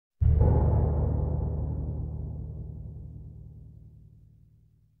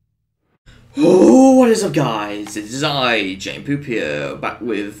Oh, what is up, guys? It is I, Jane Poop here, back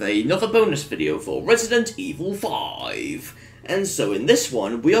with another bonus video for Resident Evil 5. And so in this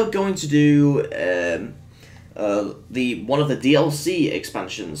one, we are going to do one of the DLC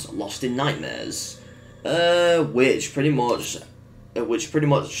expansions, Lost in Nightmares, which pretty much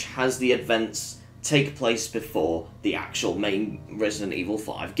has the events take place before the actual main Resident Evil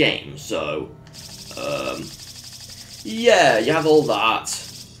 5 game. So, yeah, you have all that.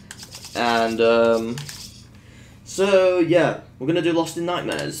 And, so, yeah, we're going to do Lost in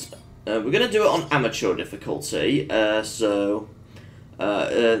Nightmares. We're going to do it on amateur difficulty, now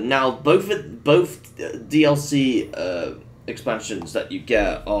both DLC expansions that you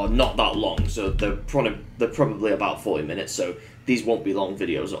get are not that long, so they're probably about 40 minutes, so these won't be long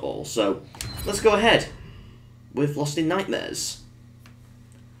videos at all. So, let's go ahead with Lost in Nightmares.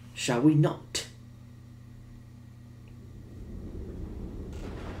 Shall we not?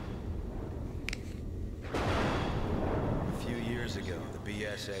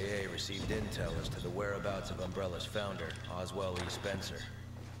 BSAA received intel as to the whereabouts of Umbrella's founder, Oswell E. Spencer.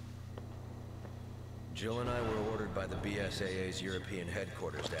 Jill and I were ordered by the BSAA's European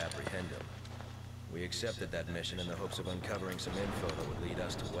headquarters to apprehend him. We accepted that mission in the hopes of uncovering some info that would lead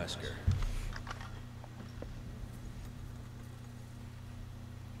us to Wesker.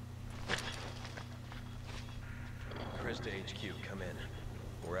 Chris to HQ, come in.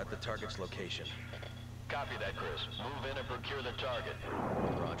 We're at the target's location. Copy that, Chris. Move in and procure the target.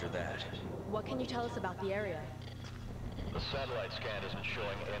 Roger that. What can you tell us about the area? The satellite scan isn't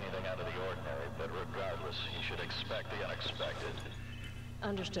showing anything out of the ordinary, but regardless, you should expect the unexpected.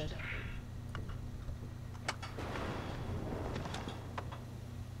 Understood.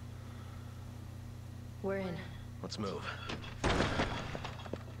 We're in. Let's move.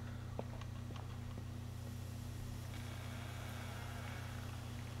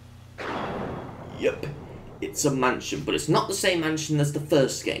 Yep. It's a mansion, but it's not the same mansion as the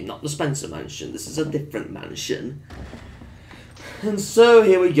first game, not the Spencer mansion. This is a different mansion. And so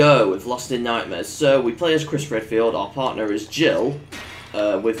here we go with Lost in Nightmares. So we play as Chris Redfield, our partner is Jill,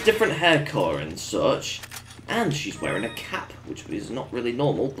 with different hair colour and such. And she's wearing a cap, which is not really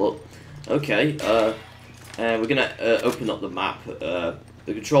normal, but okay. And we're going to open up the map. The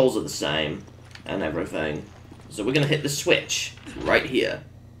controls are the same and everything. So we're going to hit the switch right here.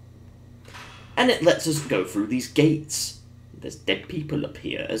 And it lets us go through these gates. There's dead people up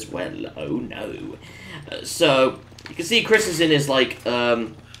here as well. Oh no. So, you can see Chris is in his, like,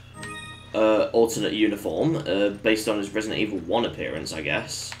 alternate uniform, based on his Resident Evil 1 appearance, I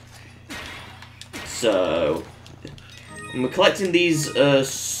guess. So, and we're collecting these,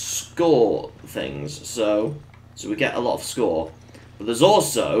 score things, so we get a lot of score. But there's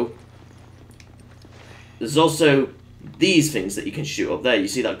also these things that you can shoot up there. You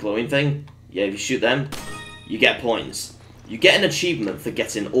see that glowing thing? Yeah, if you shoot them, you get points. You get an achievement for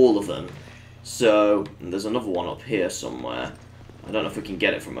getting all of them. So, there's another one up here somewhere. I don't know if we can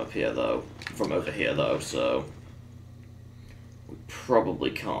get it from up here, though. From over here, though, so... we probably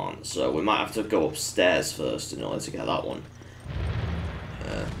can't. So, we might have to go upstairs first in order to get that one.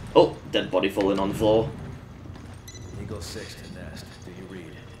 Oh, dead body falling on the floor. Eagle 6 to Nest. Do you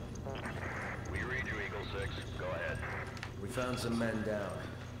read? We read you, Eagle 6. Go ahead. We found some men down.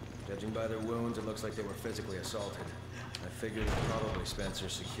 Judging by their wounds, it looks like they were physically assaulted. I figured it's probably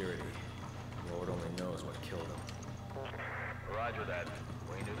Spencer's security. Lord only knows what killed him. Roger that.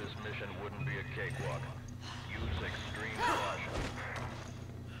 We knew this mission wouldn't be a cakewalk. Use extreme caution.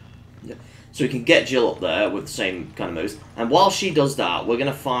 Yeah. So we can get Jill up there with the same kind of moves. And while she does that, we're going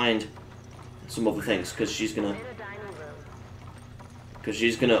to find some other things, because she's going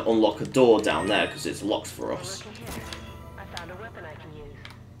to unlock a door down there, because it's locked for us.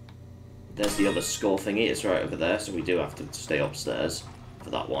 There's the other score thingy, it's right over there, so we do have to stay upstairs for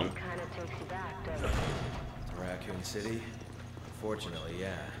that one. Raccoon City? Unfortunately,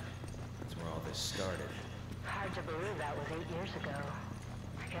 yeah. That's where all this started. Hard to believe that was 8 years ago.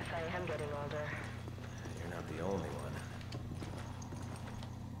 I guess I am getting older. You're not the only one.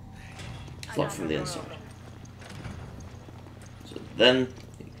 It's locked from the inside. So then,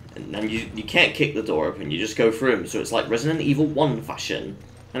 and then you can't kick the door open, you just go through them, so it's like Resident Evil 1 fashion.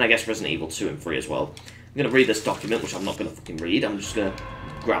 And I guess Resident Evil 2 and 3 as well. I'm going to read this document, which I'm not going to fucking read. I'm just going to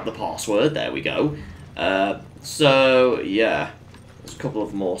grab the password. There we go. So, yeah. There's a couple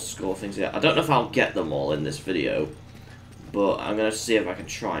of more score things here. I don't know if I'll get them all in this video. But I'm going to see if I can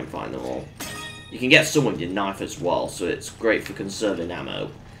try and find them all. You can get some with your knife as well, so it's great for conserving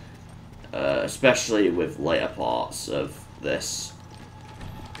ammo. Especially with later parts of this.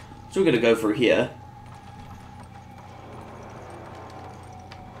 So we're going to go through here.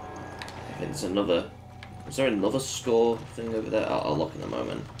 there's another... Is there another score thing over there? I'll look in a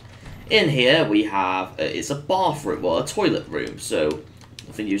moment. In here we have... it's a bathroom, well, a toilet room, so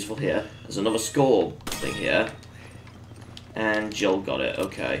nothing useful here. There's another score thing here. And Jill got it,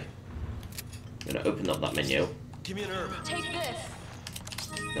 okay. I'm going to open up that menu. Give me an herb. Take this.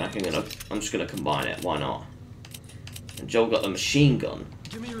 And I'm just going to combine it, why not? And Jill got the machine gun.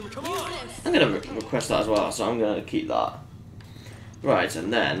 Give me your herb. Come on. I'm going to request that as well, so I'm going to keep that. Right,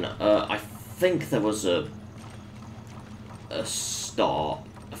 and then I think there was a star.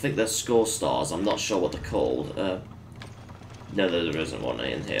 I think there's score stars. I'm not sure what they're called. No, there isn't one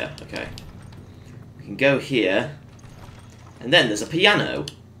in here. Okay. We can go here. And then there's a piano.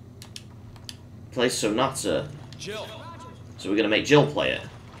 Play Sonata. Jill. So we're going to make Jill play it.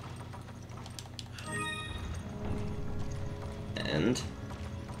 And...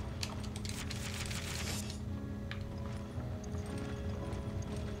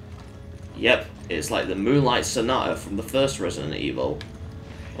 Yep, it's like the Moonlight Sonata from the first Resident Evil.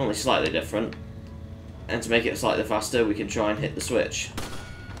 Only slightly different. And to make it slightly faster, we can try and hit the switch.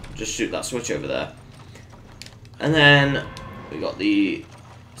 Just shoot that switch over there. And then we got the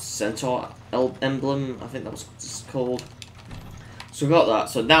Centaur emblem, I think that was called. So we got that.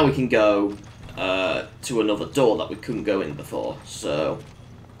 So now we can go to another door that we couldn't go in before. So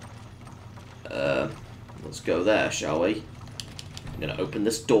let's go there, shall we? I'm going to open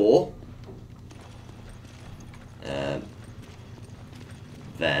this door.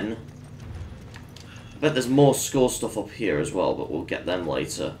 Then, I bet there's more score stuff up here as well, but we'll get them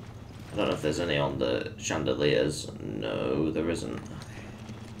later. I don't know if there's any on the chandeliers. No, there isn't.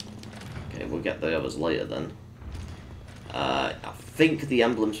 Okay, we'll get the others later then. I think the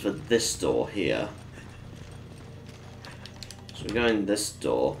emblems for this door here. So we go in this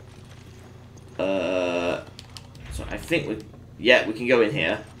door. So I think we can go in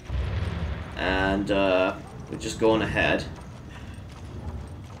here. And we just go on ahead.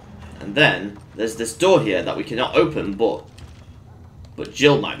 And then there's this door here that we cannot open, but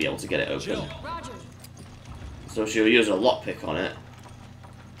Jill might be able to get it open. Jill. Roger. So she'll use a lockpick on it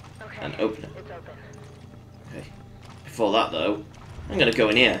Okay. and open it. It's open. Okay. Before that though, I'm gonna go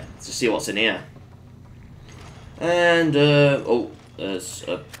in here to see what's in here. And oh, there's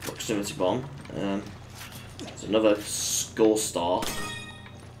a proximity bomb. There's another skull star.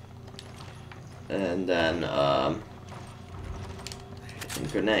 And then some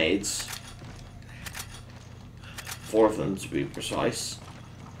grenades. 4 of them to be precise.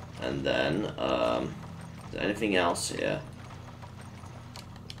 And then is there anything else here?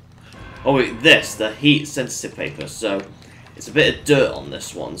 Oh wait, the heat sensitive paper. So it's a bit of dirt on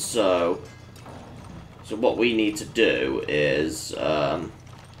this one. So what we need to do is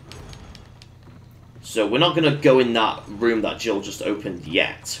so we're not gonna go in that room that Jill just opened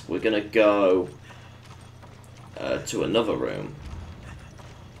yet. We're gonna go to another room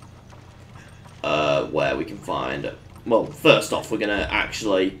where we can find... Well, first off, we're going to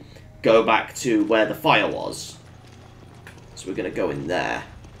actually go back to where the fire was. So we're going to go in there.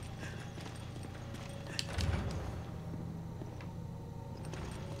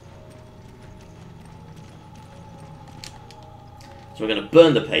 So we're going to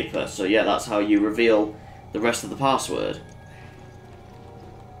burn the paper. So yeah, that's how you reveal the rest of the password.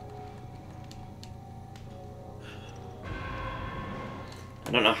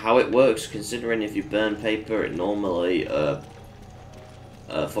 I don't know how it works, considering if you burn paper, it normally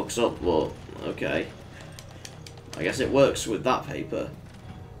fucks up. Well, okay. I guess it works with that paper.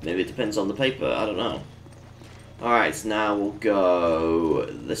 Maybe it depends on the paper, I don't know. Alright, now we'll go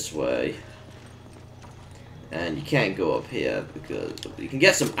this way. And you can't go up here, because you can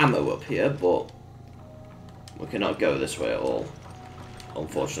get some ammo up here, but we cannot go this way at all,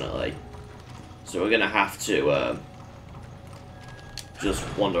 unfortunately. So we're going to have to... just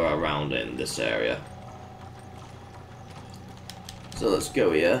wander around in this area. So let's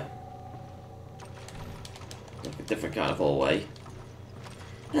go here. Like a different kind of hallway.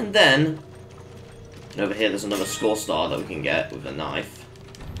 And then, over here there's another score star that we can get with a knife.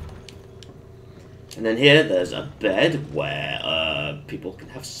 And then here there's a bed where people can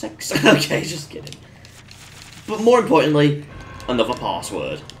have sex. Okay, just kidding. But more importantly, another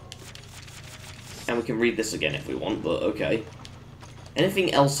password. And we can read this again if we want, but okay.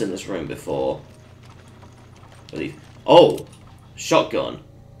 Anything else in this room before? Oh! Shotgun.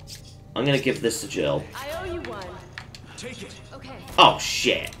 I'm gonna give this to Jill. I owe you one. Take it. Okay. Oh,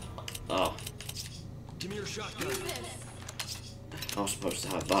 shit. Oh. Give me your shotgun. Use this. I was supposed to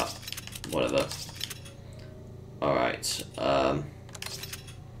have that. Whatever. Alright. We'll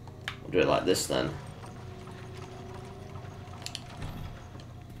do it like this then.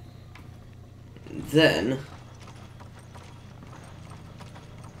 then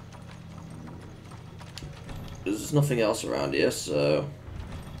there's nothing else around here, so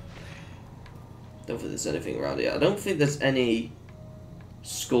don't think there's anything around here. I don't think there's any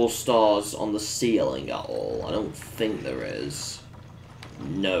score stars on the ceiling at all. I don't think there is.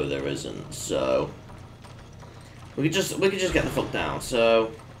 No, there isn't. So we could just get the fuck down.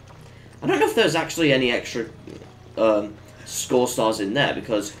 So I don't know if there's actually any extra score stars in there,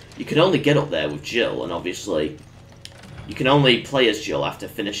 because you can only get up there with Jill, and obviously you can only play as Jill after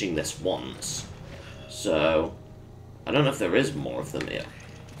finishing this once. So I don't know if there is more of them here.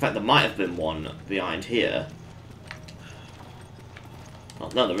 In fact, there might have been one behind here. Oh,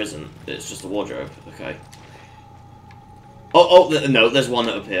 no, there isn't. It's just a wardrobe. Okay. No, there's one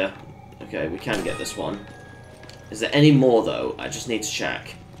up here. Okay, we can get this one. Is there any more, though? I just need to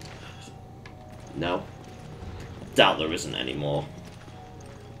check. No. Doubt there isn't any more.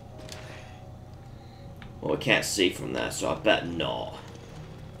 Well, we can't see from there, so I bet not.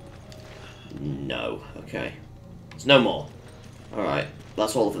 No. Okay. There's no more. Alright,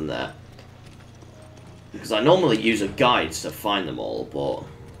 that's all of them there. Because I normally use a guide to find them all, but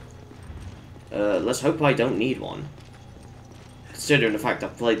let's hope I don't need one. Considering the fact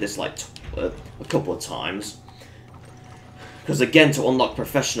I've played this like a couple of times. Because again, to unlock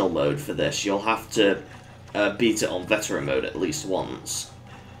professional mode for this, you'll have to beat it on veteran mode at least once.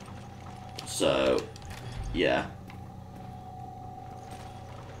 So, yeah.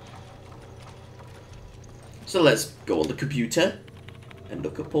 So let's go on the computer and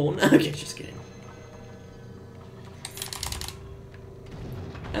look at porn. Okay, just kidding.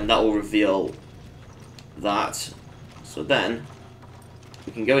 And that will reveal that. So then,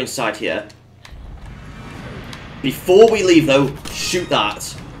 we can go inside here. Before we leave, though, shoot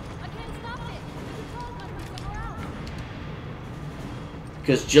that.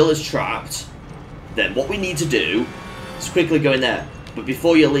 Because Jill is trapped. Then what we need to do is quickly go in there. But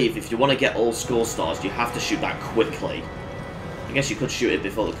before you leave, if you want to get all score stars, you have to shoot that quickly. I guess you could shoot it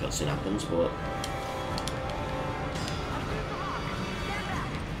before the cutscene happens, but...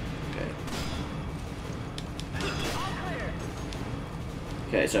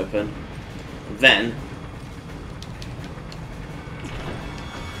 Okay, it's open. Then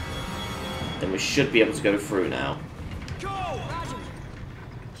we should be able to go through now.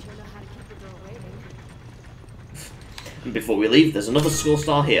 And before we leave, there's another score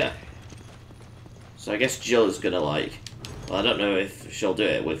star here. So I guess Jill is gonna like... Well, I don't know if she'll do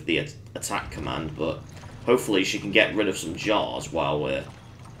it with the attack command, but hopefully she can get rid of some jars while we're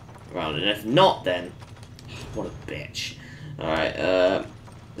around. And if not, then... What a bitch. Alright,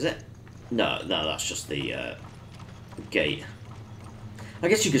 is it? No, that's just the gate. I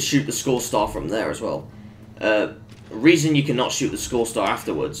guess you could shoot the score star from there as well. Reason you cannot shoot the score star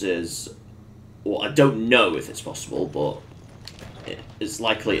afterwards is... Well, I don't know if it's possible, but it's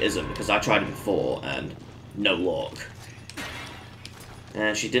likely it isn't, because I tried it before and no luck.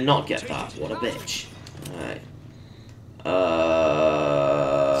 And she did not get that. What a bitch. Alright.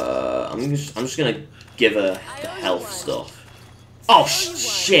 I'm just gonna give her the health stuff. Oh,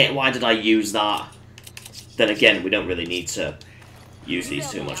 shit, why did I use that? Then again, we don't really need to use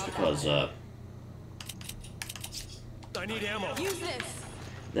these too much, because, I need ammo.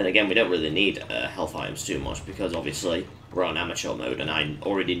 Then again, we don't really need health items too much, because obviously we're on amateur mode, and I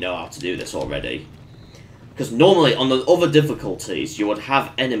already know how to do this already. Because normally, on the other difficulties, you would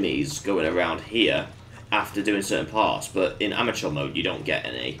have enemies going around here after doing certain parts, but in amateur mode, you don't get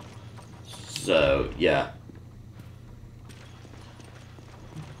any. So, yeah.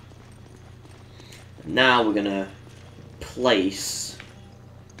 Now we're gonna place...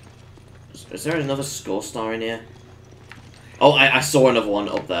 Is there another score star in here? Oh, I saw another one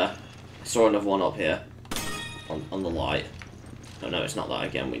up there. I saw another one up here. On the light. Oh no, it's not that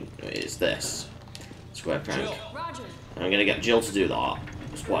again. It's this. Square crank. And I'm gonna get Jill to do that.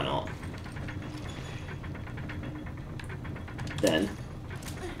 Just why not? Then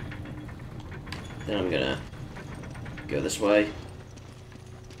I'm gonna go this way.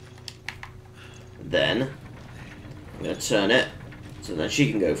 Then I'm gonna turn it so then she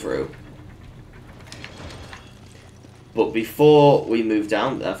can go through. But before we move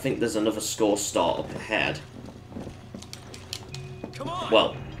down, I think there's another score star up ahead. Come on.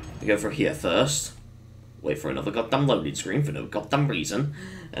 Well, we go for here first. Wait for another goddamn loading screen for no goddamn reason.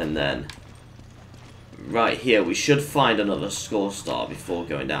 And then right here, we should find another score star before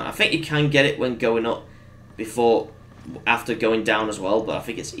going down. I think you can get it when going up after going down as well, but I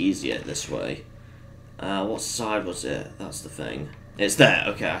think it's easier this way. What side was it? That's the thing. It's there.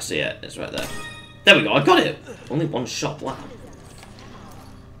 Okay, I see it. It's right there. There we go. I got it. Only one shot. Wow.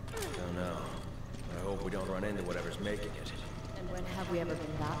 Oh no. run into whatever's making it. And when have we ever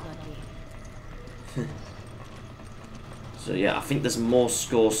been that lucky? So yeah, I think there's more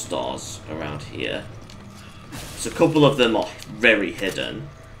score stars around here. So a couple of them are very hidden,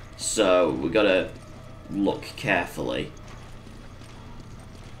 so we gotta look carefully.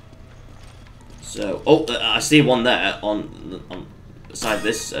 So, oh, I see one there on beside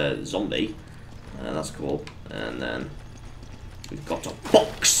this zombie. That's cool. And then we've got a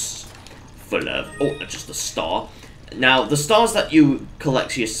box full of, oh, just a star. Now, the stars that you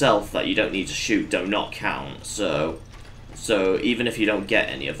collect yourself that you don't need to shoot do not count. So even if you don't get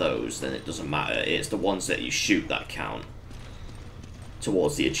any of those, then it doesn't matter. It's the ones that you shoot that count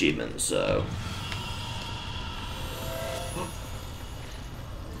towards the achievement. So, what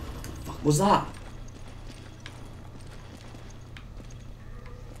the fuck was that?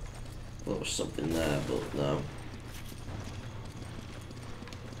 There was something there, but no.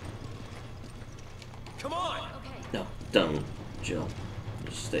 Come on! No, don't, Jill.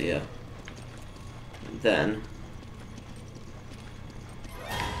 Just stay here. And then...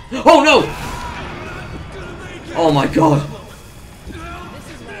 Oh no! Oh my god!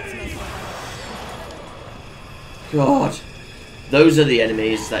 God. Those are the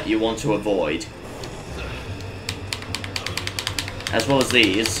enemies that you want to avoid. As well as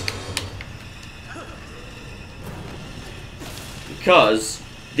these. Because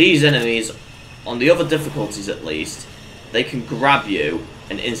these enemies, on the other difficulties at least, they can grab you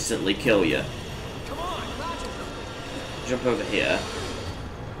and instantly kill you. Jump over here.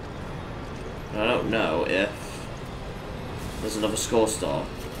 I don't know if there's another score star.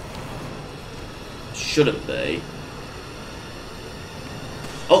 Shouldn't be.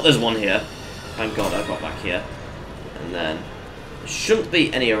 Oh, there's one here. Thank God I got back here. And then there shouldn't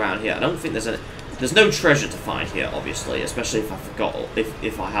be any around here. I don't think there's any. There's no treasure to find here, obviously, especially if I forgot,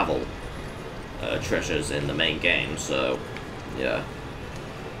 if I have all treasures in the main game. So, yeah.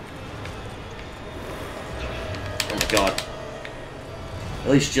 Oh my God. At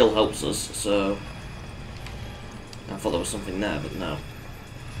least Jill helps us. So, I thought there was something there, but no.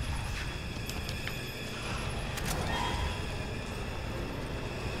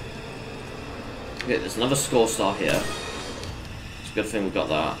 Okay, there's another score star here. It's a good thing we got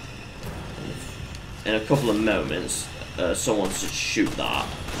that. In a couple of moments, someone should shoot that.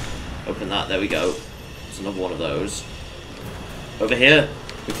 Open that, there we go. There's another one of those. Over here,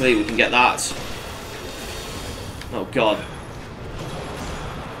 quickly, we can get that. Oh god.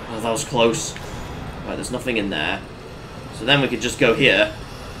 Oh, that was close. Right, there's nothing in there. So then we could just go here,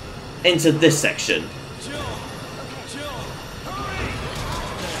 into this section.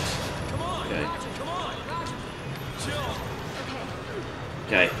 Okay.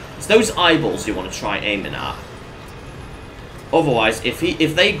 Okay. It's those eyeballs you want to try aiming at. Otherwise, if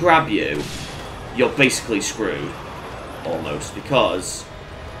they grab you, you're basically screwed. Almost. Because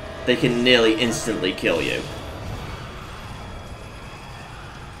they can nearly instantly kill you.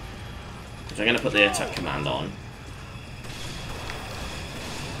 So I'm going to put the attack command on.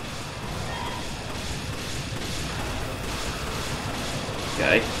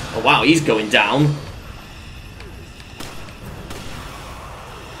 Okay. Oh wow, he's going down.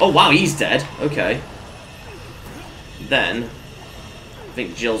 Oh wow, he's dead. Okay. Then I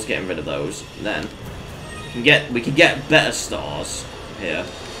think Jill's getting rid of those. And then we can get better stars here.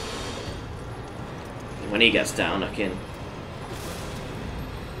 And when he gets down, I can.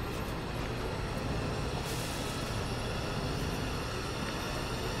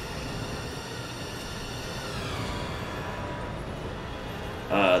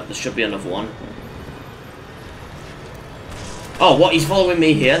 There should be another one. Oh, what? He's following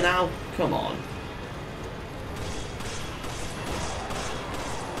me here now? Come on.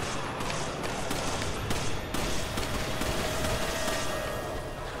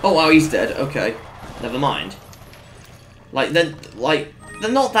 Oh, wow, he's dead. Okay. Never mind.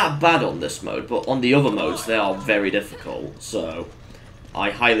 They're not that bad on this mode, but on the other modes, they are very difficult. So,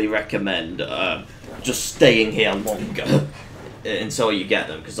 I highly recommend just staying here longer until you get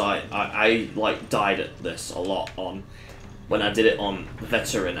them, because I died at this a lot on when I did it on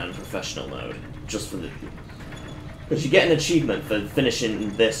veteran and professional mode, just for the because you get an achievement for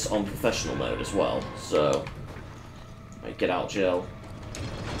finishing this on professional mode as well. So, right, get out, Jill.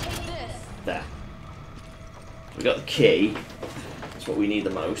 There. We got the key. That's what we need the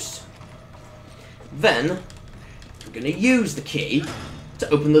most. Then we're gonna use the key to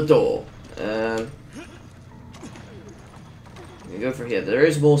open the door. We go for here. There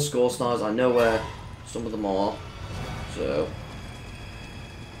is more score stars. I know where some of them are. So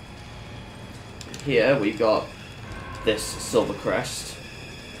here we've got this silver crest.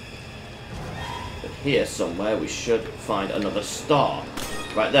 But here somewhere we should find another star.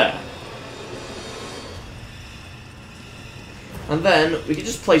 Right there. And then we can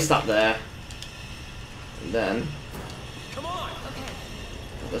just place that there. And then... Come on.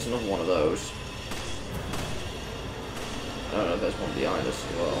 There's another one of those. Oh no, there's one behind us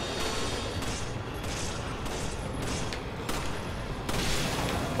as well.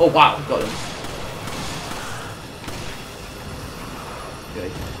 Oh wow, got him.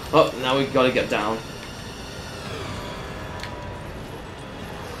 Okay. Oh, now we've got to get down.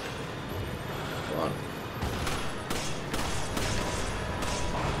 Come on.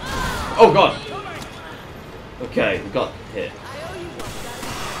 Oh god! Okay, we got hit.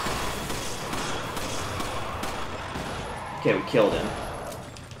 Okay, we killed him.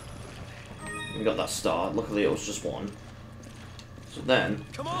 We got that star. Luckily it was just one. So then,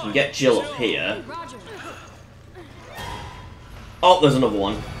 we can get Jill up here. Oh, there's another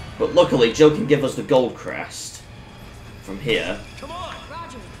one. But luckily, Jill can give us the gold crest from here. Come on.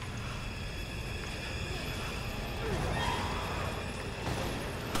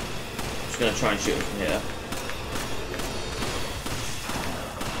 Just gonna try and shoot him from here.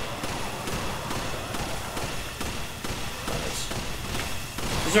 Nice.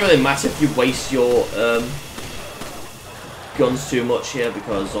 Doesn't really matter if you waste your guns too much here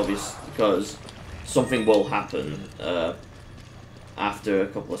because something will happen after a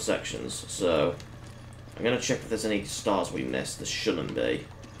couple of sections. So I'm gonna check if there's any stars we missed. There shouldn't be.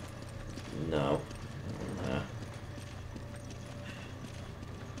 No.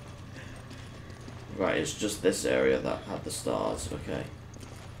 Right, it's just this area that had the stars. Okay.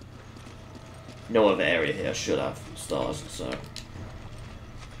 No other area here should have stars. So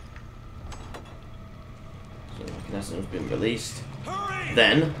the mechanism has been released. Hurry!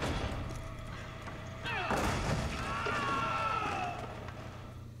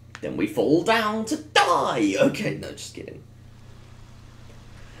 Then we fall down to die! Okay, no, just kidding.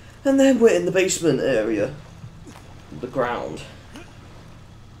 And then we're in the basement area. The ground.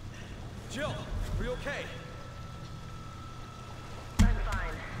 Jill, are you okay? I'm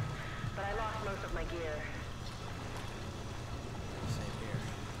fine, but I lost most of my gear. Same here.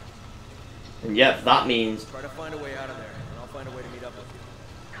 And yep, that means... Try to find a way out of there, and I'll find a way to meet up with you.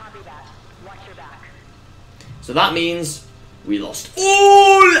 Copy that. Watch your back. So that means we lost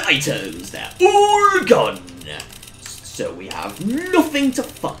all items. They're all gone. So we have nothing to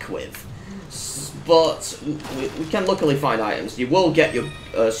fuck with. But we can luckily find items. You will get your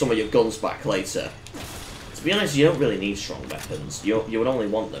some of your guns back later. To be honest, you don't really need strong weapons. You would only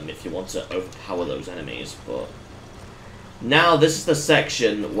want them if you want to overpower those enemies. But now this is the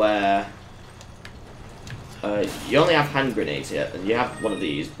section where you only have hand grenades here, and you have one of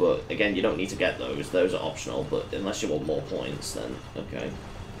these. But again, you don't need to get those. Those are optional. But unless you want more points, then okay.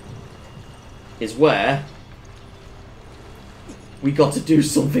 Is where we got to do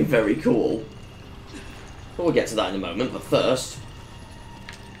something very cool. But we'll get to that in a moment, but first...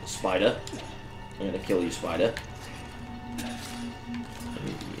 Spider. I'm gonna kill you, Spider.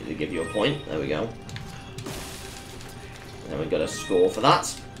 To give you a point. There we go. And then we got a score for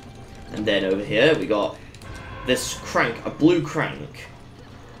that. And then over here, we got this crank, a blue crank.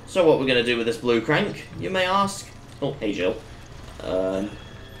 So what we're gonna do with this blue crank, you may ask? Oh, hey Jill. We're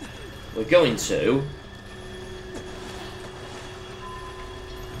going to...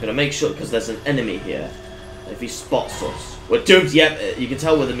 Gonna make sure, because there's an enemy here. If he spots us, we're doomed. Yep, you can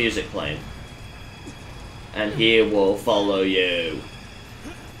tell with the music playing. And he will follow you.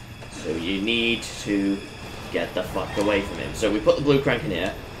 So you need to get the fuck away from him. So we put the blue crank in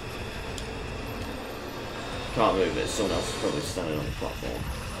here. Can't move it. Someone else is probably standing on the platform.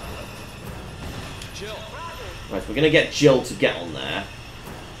 Jill. Right, we're gonna get Jill to get on there.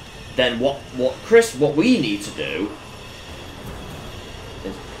 Then what we need to do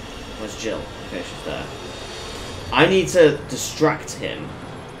is... Where's Jill? Okay, she's there. I need to distract him.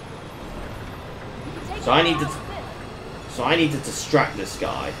 So I need to distract this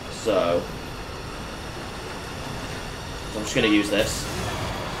guy. So I'm just gonna use this.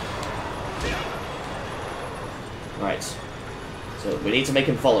 Right. So we need to make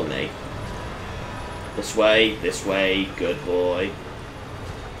him follow me. This way, good boy.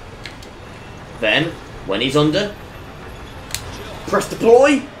 Then, when he's under, press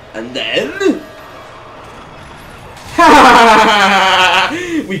deploy, and then...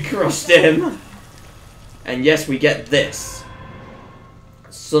 We crushed him! And yes, we get this.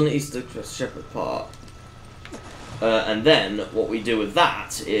 Sun Easter Shepherd Park. And then, what we do with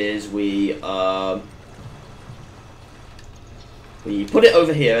that is we put it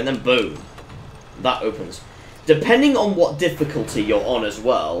over here, and then boom. That opens. Depending on what difficulty you're on as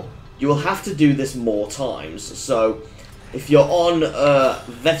well, you will have to do this more times. So, if you're on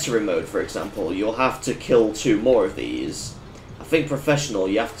veteran mode, for example, you'll have to kill 2 more of these. I think professional,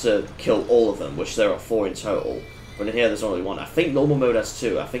 you have to kill all of them, which there are 4 in total. But in here, there's only 1. I think normal mode has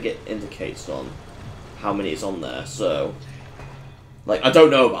 2. I think it indicates on how many is on there. So, like, I don't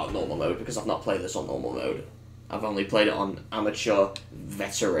know about normal mode because I've not played this on normal mode. I've only played it on amateur,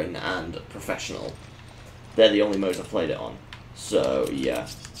 veteran, and professional. They're the only modes I've played it on. So, yeah.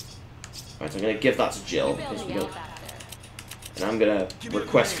 Right, I'm going to give that to Jill. And I'm going to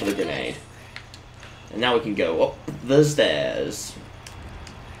request for the grenade. And now we can go up the stairs.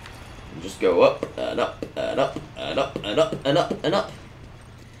 And just go up, and up, and up, and up, and up, and up, and up.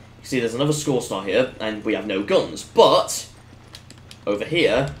 You see, there's another score star here, and we have no guns. But, over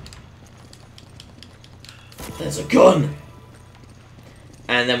here, there's a gun.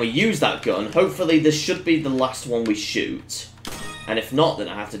 And then we use that gun. Hopefully, this should be the last one we shoot. And if not, then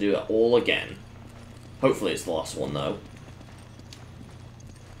I have to do it all again. Hopefully, it's the last one, though.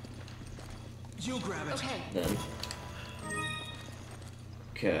 You grab it. Okay. Then.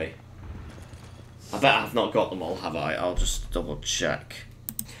 Okay. I bet I've not got them all, have I? I'll just double check.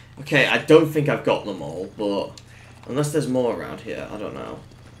 Okay, I don't think I've got them all, but unless there's more around here, I don't know.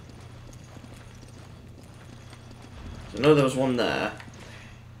 I know there was one there.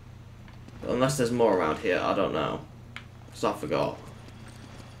 But unless there's more around here, I don't know. So I forgot.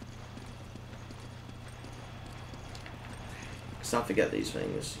 Because I forget these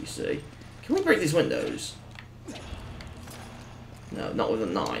things, you see. Can we break these windows? No, not with a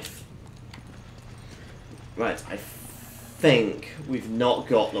knife. Right, I think we've not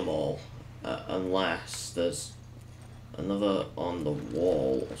got them all. Unless there's another on the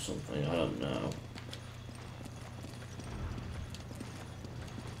wall or something, I don't know.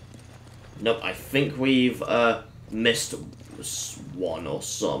 Nope, I think we've missed one or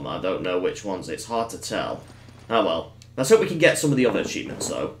some. I don't know which ones. It's hard to tell. Oh well. Let's hope we can get some of the other achievements,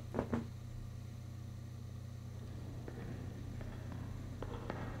 though.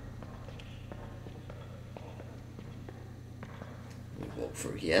 We walk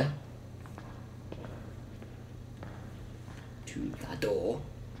through here. To the door.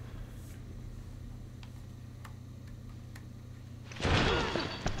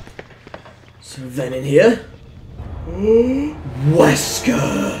 So then in here,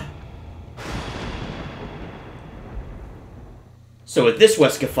 Wesker! So with this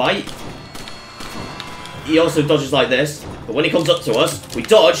Wesker fight, he also dodges like this, but when he comes up to us, we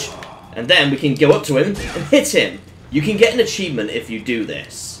dodge, and then we can go up to him and hit him. You can get an achievement if you do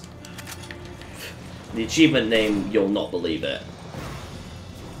this. The achievement name, you'll not believe it.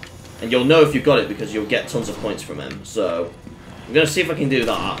 And you'll know if you got it because you'll get tons of points from him, so I'm going to see if I can do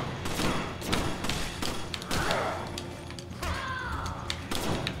that.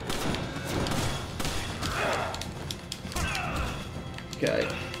 Okay.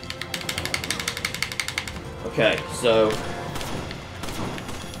 Okay, so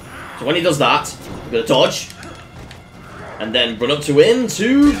when he does that, we're gonna dodge, and then run up to him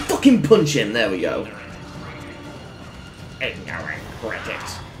to fucking punch him. There we go. Ignorant cricket.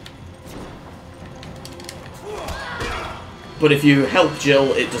 But if you help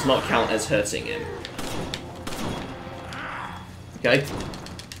Jill, it does not count as hurting him. Okay.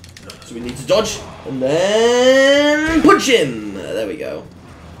 So we need to dodge, and then punch him! There we go.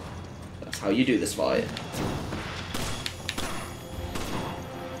 That's how you do this fight.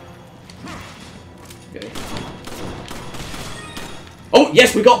 Okay. Oh,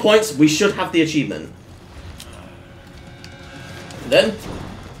 yes, we got points! We should have the achievement. And then...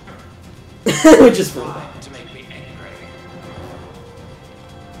 we just fall back.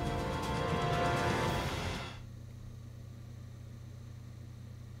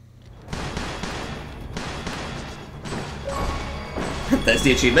 There's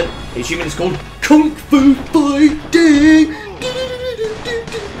the achievement. The achievement is called Kung Fu Fighting!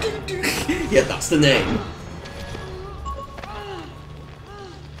 Yeah, that's the name.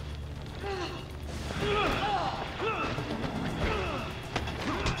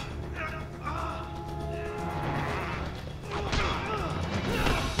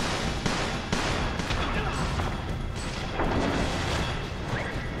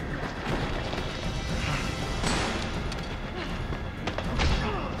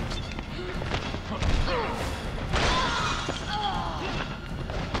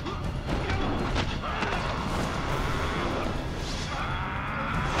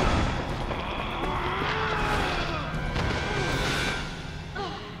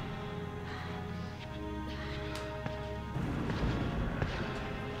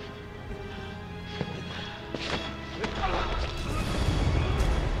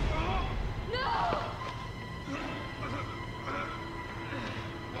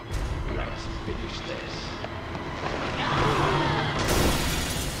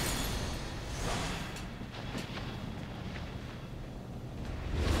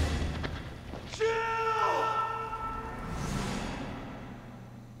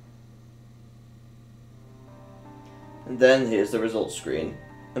 then here's the results screen.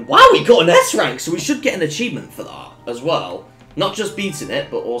 And wow, we got an S rank, so we should get an achievement for that as well. Not just beating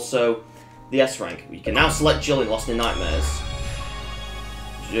it, but also the S rank. We can now select Jill in Lost in Nightmares.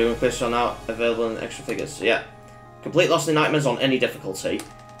 During quests are now available in extra figures. So yeah, complete Lost in Nightmares on any difficulty,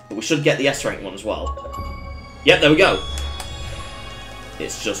 but we should get the S rank one as well. Yep, there we go.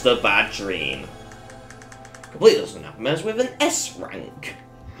 It's just a bad dream. Complete Lost in Nightmares with an S rank.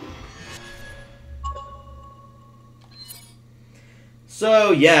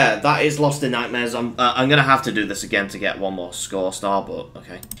 So yeah, that is Lost in Nightmares. I'm gonna have to do this again to get one more score star, but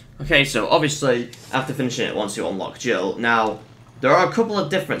okay. Okay, so obviously after finishing it, once you unlock Jill, now there are a couple of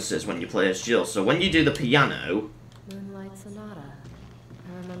differences when you play as Jill. So when you do the piano, Moonlight Sonata.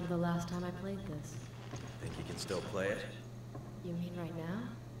 I remember the last time I played this. Think you can still play it? You mean right now?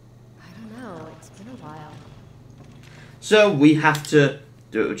 I don't know. It's been a while. so we have to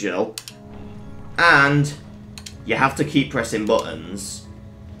do it with Jill, and you have to keep pressing buttons.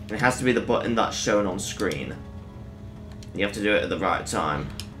 And it has to be the button that's shown on screen. You have to do it at the right time.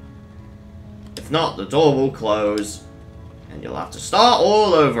 If not, the door will close, and you'll have to start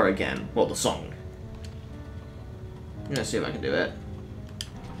all over again. Well, the song. Let's see if I can do it.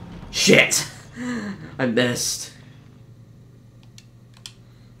 Shit! I missed.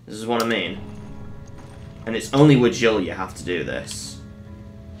 This is what I mean. And it's only with Jill you have to do this.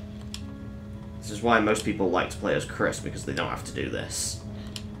 This is why most people like to play as Chris, because they don't have to do this.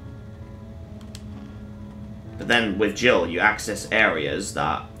 But then with Jill, you access areas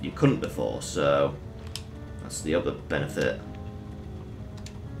that you couldn't before, so that's the other benefit.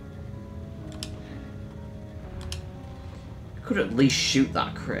 You could at least shoot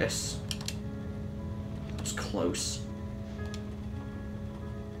that Chris. That was close.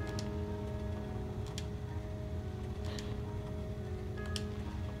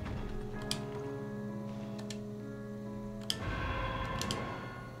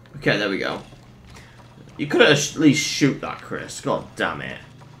 Okay, there we go. You could at least shoot that Chris. God damn it.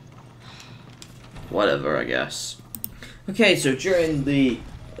 Whatever, I guess. Okay, so during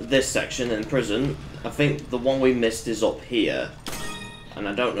this section in prison, I think the one we missed is up here. And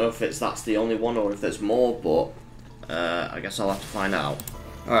I don't know if that's the only one or if there's more, but I guess I'll have to find out.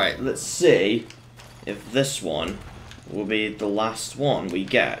 Alright, let's see if this one will be the last one we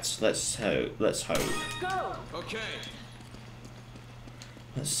get. Let's hope. Let's hope. Go! Okay.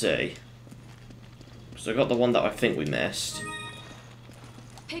 Let's see. So I got the one that I think we missed.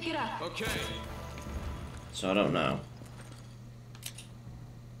 Pick it up. Okay. So I don't know.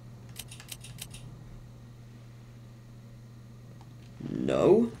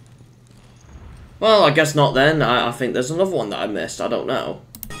 No? Well, I guess not then. I think there's another one that I missed. I don't know.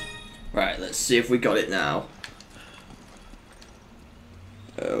 Right, let's see if we got it now.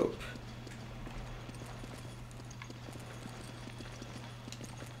 Oh.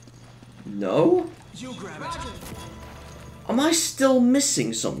 No? You grab it. Am I still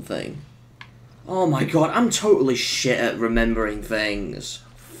missing something? Oh my god, I'm totally shit at remembering things.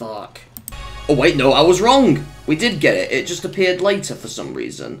 Fuck. Oh wait, no, I was wrong! We did get it, it just appeared later for some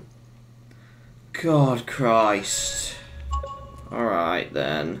reason. God Christ. Alright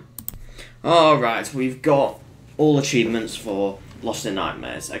then. Alright, we've got all achievements for Lost in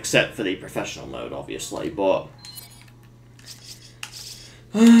Nightmares, except for the professional mode, obviously, but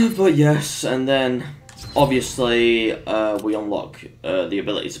yes, and then obviously we unlock the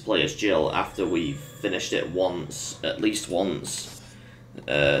ability to play as Jill after we've finished it once, at least once.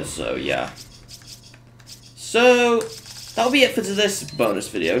 So yeah. So that'll be it for this bonus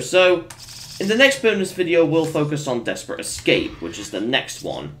video. So in the next bonus video, we'll focus on Desperate Escape, which is the next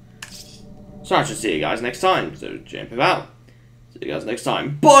one. So I shall see you guys next time. So jump out. See you guys next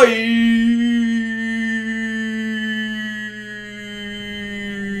time. Bye!